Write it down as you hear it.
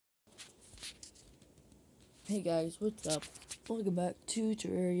Hey guys, what's up? Welcome back to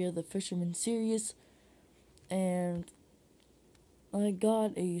Terraria, the Fisherman series, and I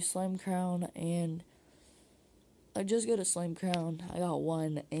got a slime crown, and I just got a slime crown. I got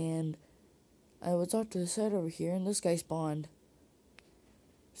one, and I was off to the side over here, and this guy spawned.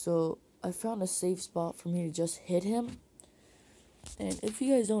 So I found a safe spot for me to just hit him. And if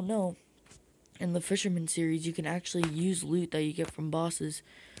you guys don't know, in the Fisherman series, you can actually use loot that you get from bosses.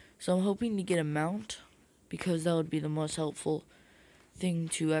 So I'm hoping to get a mount, because that would be the most helpful thing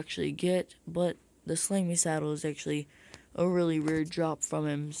to actually get. But the slimy saddle is actually a really rare drop from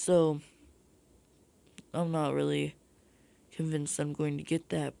him, so I'm not really convinced I'm going to get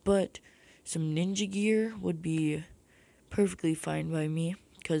that. But some ninja gear would be perfectly fine by me,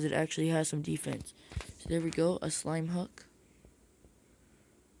 because it actually has some defense. So there we go, a slime hook.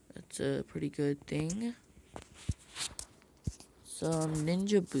 That's a pretty good thing. Some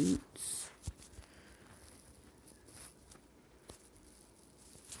ninja boots.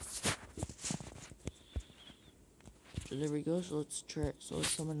 So there we go, so let's try, so let's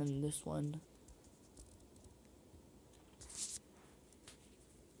summon in this one.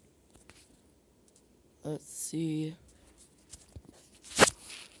 Let's see.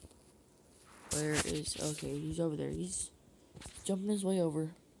 Where is, okay, he's over there, he's jumping his way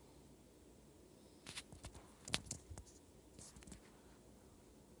over.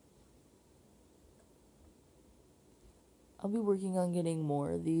 I'll be working on getting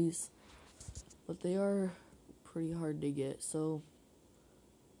more of these, but they are pretty hard to get, so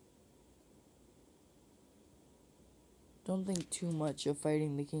don't think too much of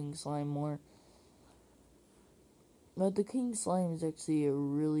fighting the king slime more. But the king slime is actually a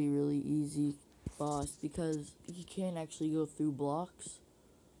really easy boss, because he can actually go through blocks,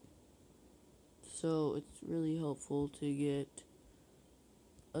 so it's really helpful to get.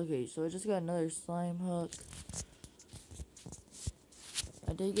 Okay, so I just got another slime hook.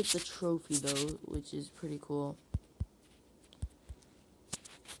 I did get the trophy though, which is pretty cool.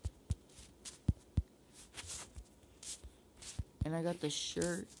 And I got the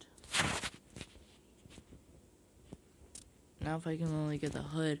shirt. Now if I can only get the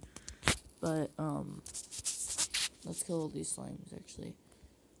hood. But, let's kill all these slimes, actually.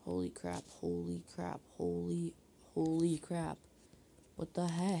 Holy crap, holy crap, holy crap. What the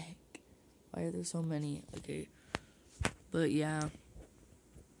heck? Why are there so many? Okay. But, yeah.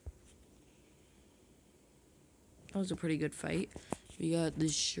 That was a pretty good fight. We got the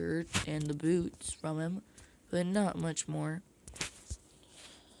shirt and the boots from him, but not much more.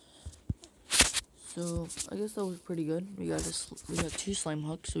 So I guess that was pretty good. We got two slime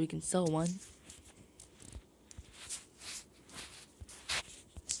hooks, so we can sell one.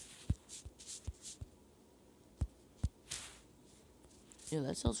 Yeah,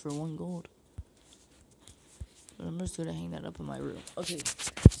 that sells for 1 gold. But I'm just gonna hang that up in my room. Okay,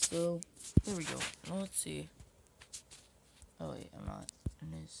 so there we go. Now let's see. Oh wait, I'm not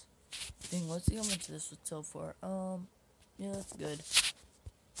in this thing. Let's see how much this would sell for. Yeah, that's good.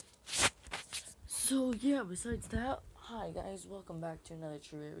 So yeah, besides that, hi guys, welcome back to another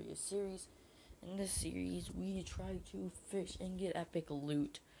Terraria series. In this series, we try to fish and get epic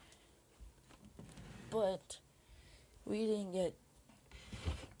loot. But we didn't get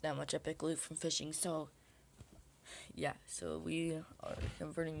that much epic loot from fishing, so yeah, so we are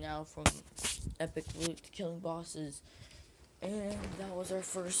converting now from epic loot to killing bosses. And that was our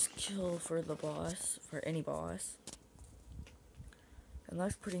first kill for the boss, for any boss. And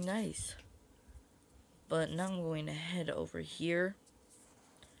that's pretty nice. But now I'm going to head over here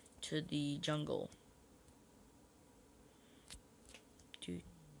to the jungle. Dude.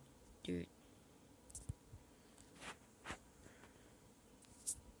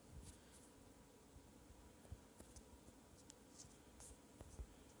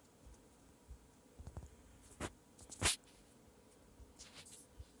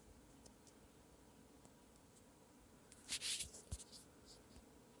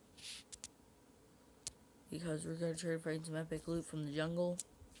 Because we're going to try to find some epic loot from the jungle.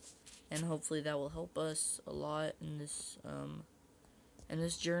 And hopefully that will help us a lot in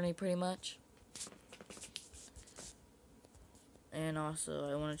this journey, pretty much. And also,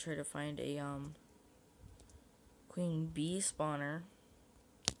 I want to try to find a, queen bee spawner.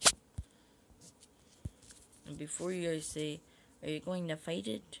 And before you guys say, are you going to fight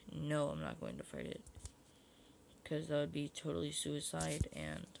it? No, I'm not going to fight it. Because that would be totally suicide,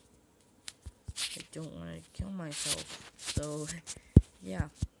 and I don't want to kill myself. So, yeah.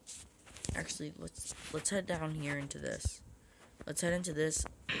 Actually, let's head down here into this. Let's head into this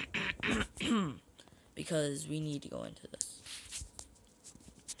because we need to go into this.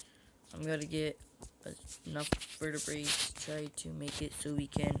 I'm gonna get enough vertebrae to try to make it so we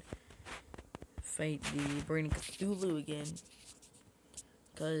can fight the Brain of Cthulhu again.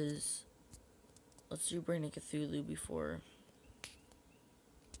 Because let's do Brain of Cthulhu before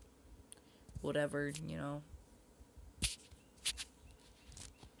whatever, you know.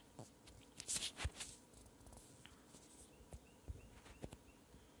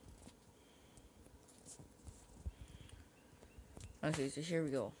 Okay, so here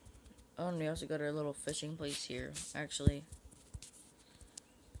we go. Oh, and we also got our little fishing place here, actually.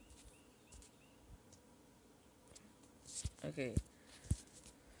 Okay.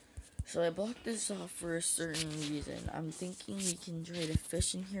 So I blocked this off for a certain reason. I'm thinking we can try to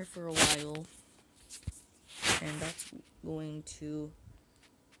fish in here for a while. And that's going to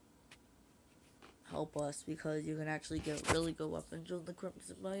help us because you can actually get really good weapons on the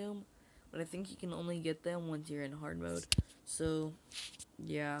Crimson biome. But I think you can only get them once you're in hard mode. So,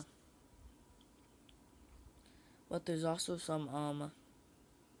 yeah. But there's also some,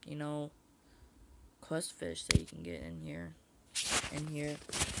 you know, quest fish that you can get in here.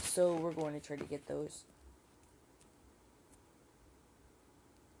 So we're going to try to get those.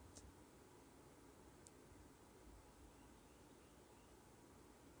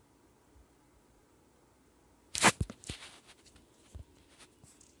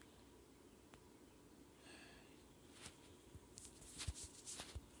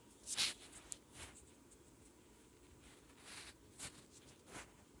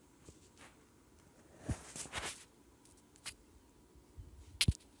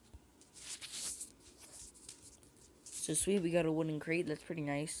 So sweet, we got a wooden crate. That's pretty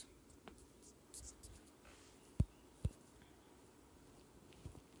nice.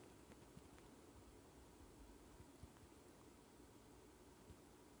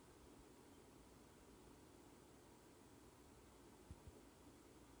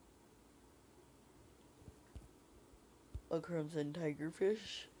 A crimson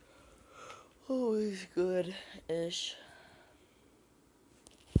tigerfish. Always good-ish.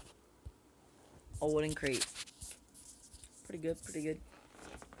 A wooden crate. Pretty good, pretty good.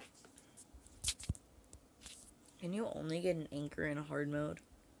 Can you only get an anchor in a hard mode?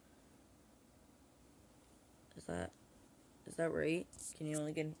 Is that right? Can you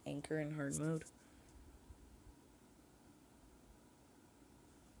only get an anchor in hard mode?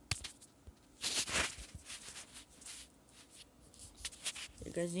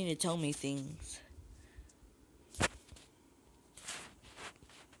 You guys need to tell me things.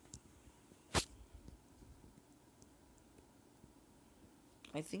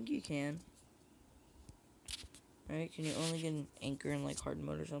 I think you can. Right? Can you only get an anchor in like hard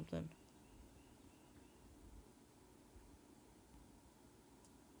mode or something?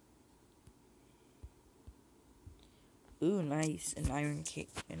 Ooh, nice. An iron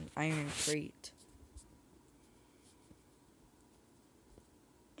crate.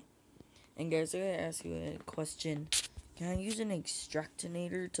 And guys, I gotta ask you a question. Can I use an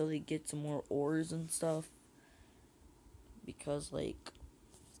extractinator to like get some more ores and stuff? Because like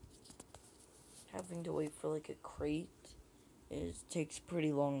having to wait for like a crate takes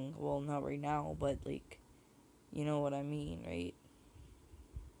pretty long. Well, not right now, but like you know what I mean, right?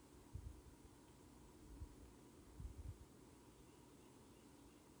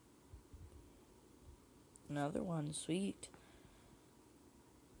 Another one, sweet.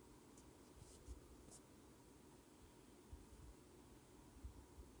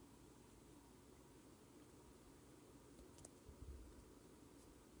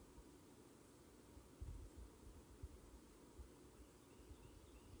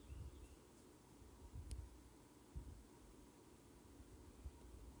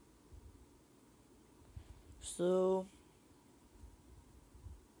 So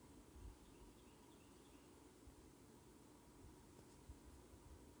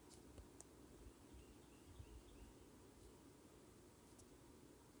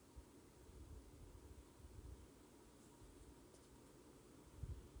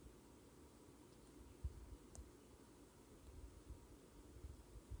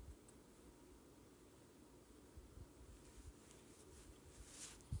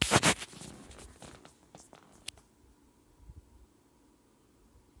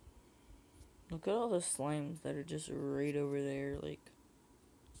look at all the slimes that are just right over there, like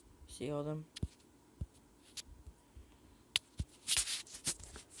see all them?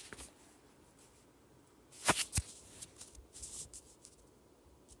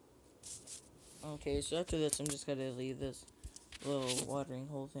 Okay, so after this I'm just gonna leave this little watering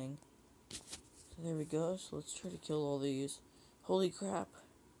hole thing. So there we go, so let's try to kill all these. Holy crap.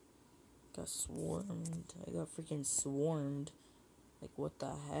 Got swarmed. I got freaking swarmed. Like what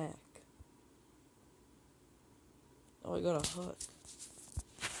the heck? Oh, I got a hook.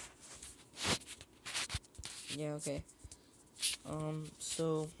 Yeah, okay.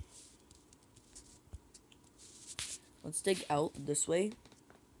 So let's dig out this way.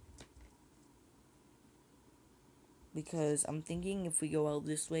 Because I'm thinking if we go out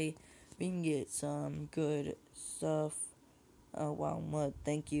this way, we can get some good stuff. Oh, wow, mud.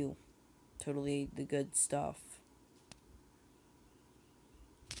 Thank you. Totally the good stuff.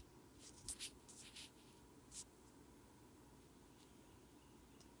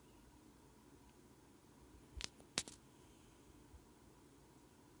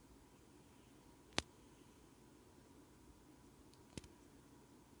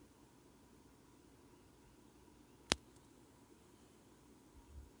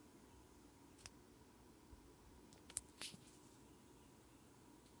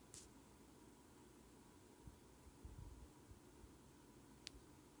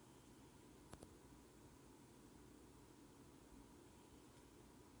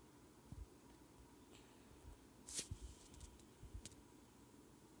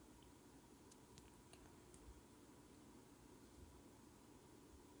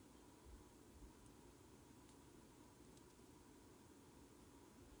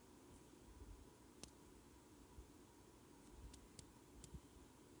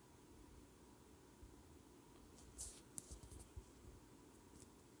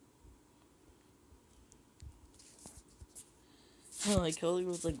 Like, totally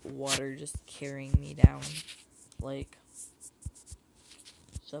was like water just carrying me down. Like,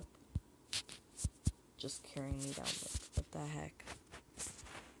 sup? Just carrying me down. Like, what the heck?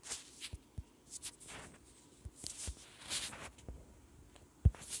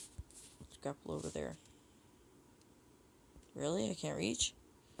 Let's grapple over there. Really? I can't reach?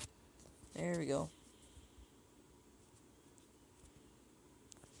 There we go.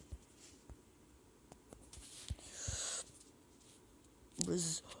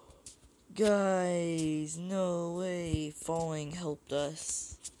 Guys, no way. Falling helped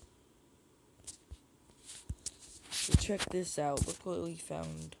us. So check this out. Look what we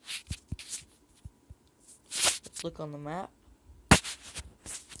found. Let's look on the map.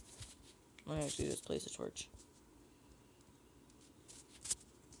 Let me actually just place a torch.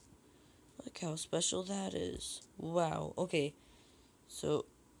 Look how special that is. Wow. Okay. So,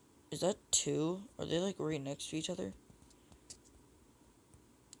 is that two? Are they like right next to each other?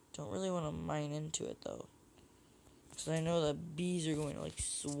 Don't really want to mine into it though. Because I know that bees are going to like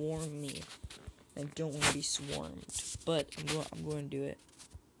swarm me. I don't want to be swarmed. But I'm going to do it.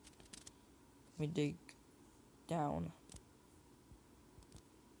 Let me dig down.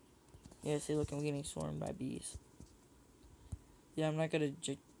 Yeah, see, look, I'm getting swarmed by bees. Yeah, I'm not gonna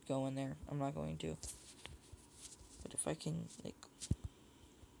go in there. I'm not going to. But if I can, like...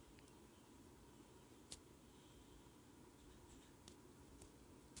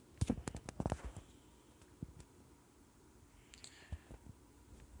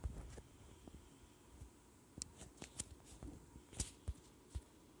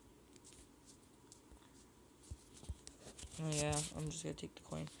 Oh yeah, I'm just gonna take the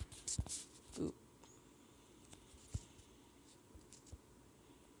coin. Boop.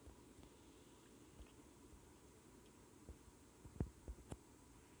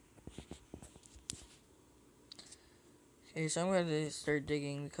 Okay, so I'm gonna start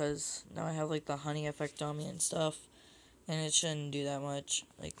digging because now I have like the honey effect on me and stuff. And it shouldn't do that much.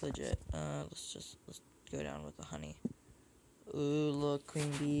 Like legit. Let's go down with the honey. Ooh, look,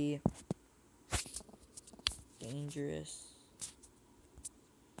 queen bee. Dangerous.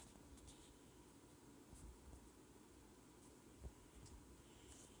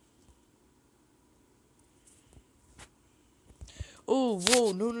 Oh,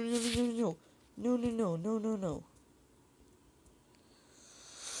 whoa, no, no, no, no, no, no. No, no, no, no, no, no.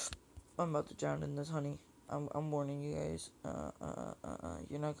 I'm about to drown in this honey. I'm warning you guys.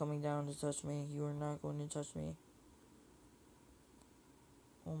 You're not coming down to touch me. You are not going to touch me.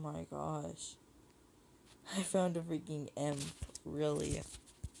 Oh my gosh. I found a freaking M. Really.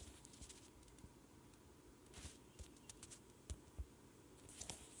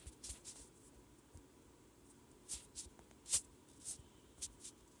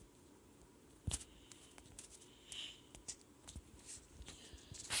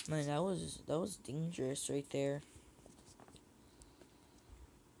 Man, that was dangerous right there.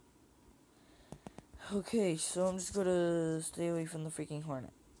 Okay, so I'm just gonna stay away from the freaking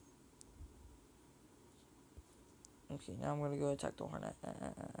hornet. Okay, now I'm gonna go attack the hornet.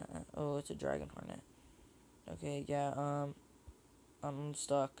 Oh, it's a dragon hornet. Okay, yeah, I'm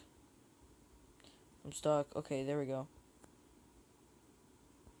stuck. I'm stuck. Okay, there we go.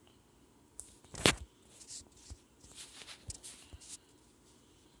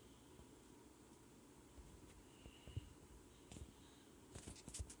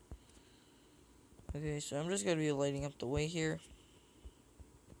 Okay, so I'm just gonna be lighting up the way here.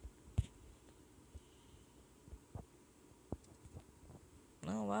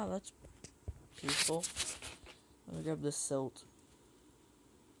 Oh wow, that's peaceful. Let me grab this silt.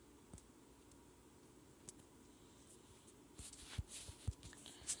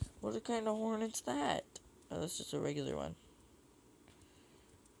 What kind of hornet's that? Oh, that's just a regular one.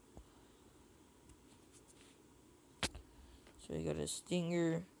 So we got a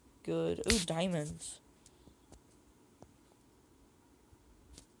stinger. Good. Ooh, diamonds.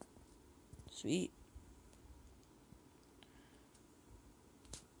 Sweet.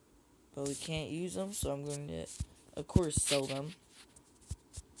 But we can't use them, so I'm going to, of course, sell them.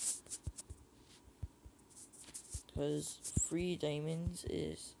 Because free diamonds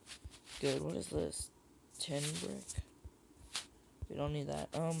is good. What is this? 10 brick? We don't need that.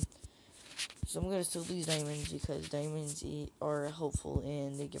 So I'm going to sell these diamonds because diamonds are helpful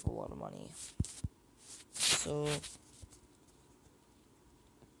and they give a lot of money. So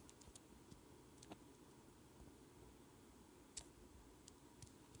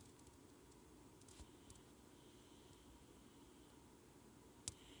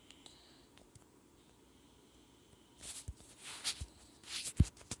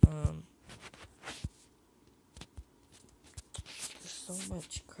there's so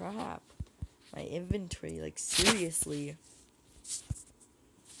much crap. My inventory, like, seriously.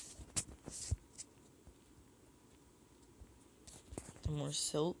 Some more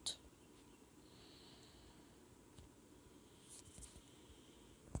silt.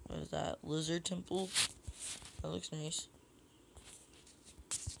 What is that? Lizard temple? That looks nice.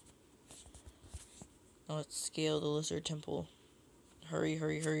 Now let's scale the lizard temple. Hurry,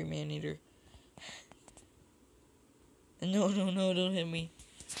 hurry, hurry, man-eater. No, don't hit me.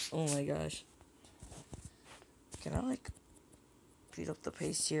 Oh my gosh. Can I, like, speed up the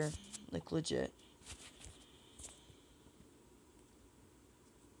pace here? Like, legit.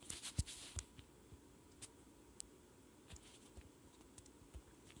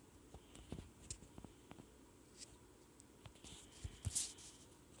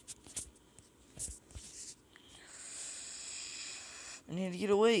 I need to get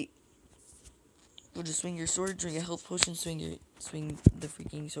away. Go to swing your sword, drink a health potion, swing the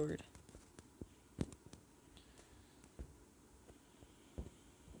freaking sword.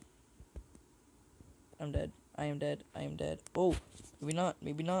 I'm dead. I am dead. I am dead. Oh, maybe not.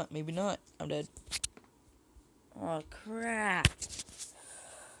 Maybe not. Maybe not. I'm dead. Oh, crap.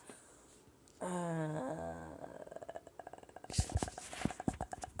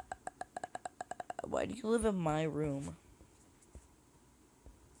 Why do you live in my room?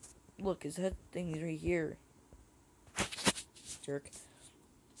 Look, his head thing is right here. Jerk.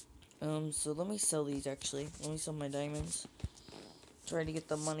 So let me sell these, actually. Let me sell my diamonds. Try to get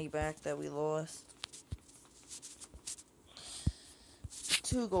the money back that we lost.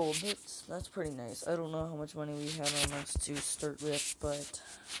 2 gold. That's pretty nice. I don't know how much money we had on us to start with, but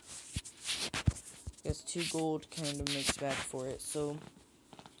I guess 2 gold kind of makes back for it. So,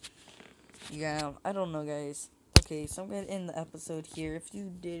 yeah, I don't know, guys. Okay, so I'm going to end the episode here. If you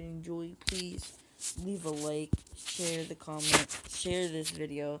did enjoy, please leave a like, share the comment, share this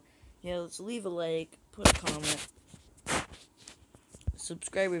video. Yeah, let's leave a like, put a comment,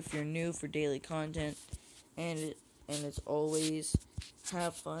 subscribe if you're new for daily content, and as always,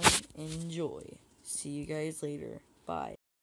 have fun, enjoy. See you guys later. Bye.